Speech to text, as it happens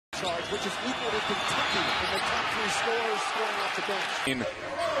charge, which is equal to Kentucky in the top 3 scorers scoring off the bench.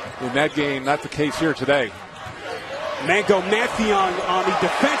 In that game, not the case here today. Mango Mattheon on the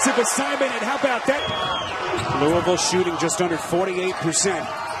defensive assignment, and how about that? Louisville shooting just under 48%.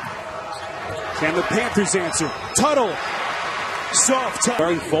 Can the Panthers answer? Tuttle, soft touch.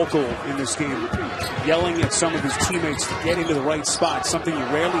 Very vocal in this game, yelling at some of his teammates to get into the right spot. Something you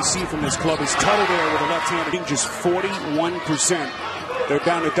rarely see from this club is Tuttle there with a left-handed. Just 41%. They're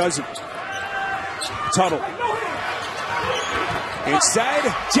down a dozen. Tuttle. Inside,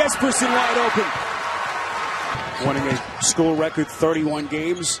 Jesperson wide open. Winning a school record 31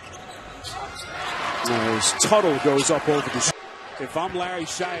 games. As Tuttle goes up over the. If I'm Larry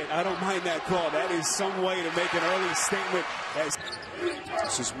Shyatt, I don't mind that call. That is some way to make an early statement.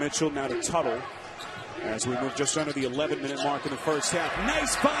 This is Mitchell now to Tuttle as we move just under the 11-minute mark in the first half.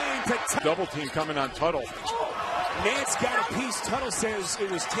 Nice find to Tuttle. Double team coming on Tuttle. Nance got a piece. Tuttle says it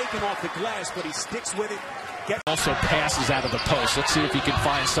was taken off the glass, but he sticks with it. Also passes out of the post. Let's see if he can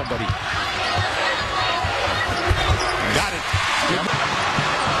find somebody. Got it.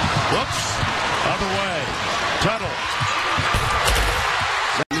 Whoops. Other way. Tuttle.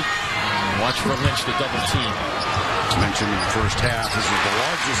 Watch for Lynch to double team. Mentioned in the first half, this is the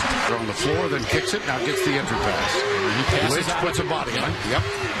largest on the floor, then kicks it, now gets the entry pass. Lynch puts a body on it. Yep.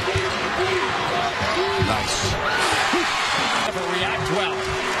 Nice. Never react well.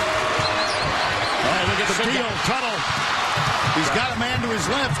 Oh, look at the steal. Tuttle. He's got a man to his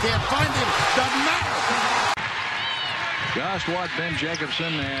left, can't find him. Doesn't matter. Just what Ben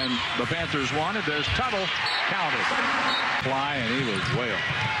Jacobson and the Panthers wanted. There's Tuttle. Counted. Fly, and he was way off.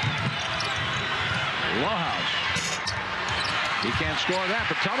 Lowhouse. He can't score that,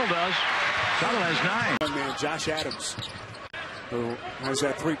 but Tuttle does. Tuttle has 9. Young man Josh Adams, who has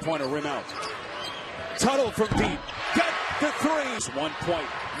that three-pointer rim out. Tuttle from deep. Got the threes. 1 point.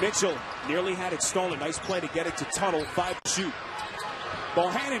 Mitchell nearly had it stolen. Nice play to get it to Tuttle. 5 to shoot.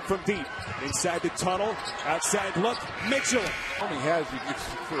 Bohannon from deep. Inside the Tuttle. Outside look. Mitchell. Only has,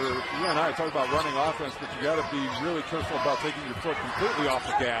 for you and I talk about running offense, but you got to be really careful about taking your foot completely off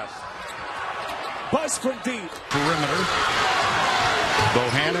the gas. Buzz from deep. Perimeter.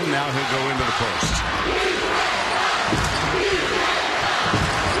 Bohannon, now he'll go into the post.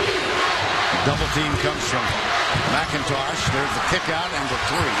 Double team comes from McIntosh. There's the kick out and the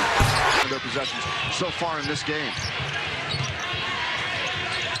 3. Their possessions so far in this game.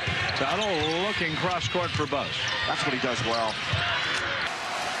 Tuttle looking cross court for Buzz. That's what he does well.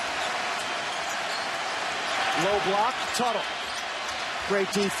 Low block, Tuttle. Great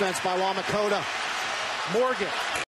defense by Lamakota. Morgan.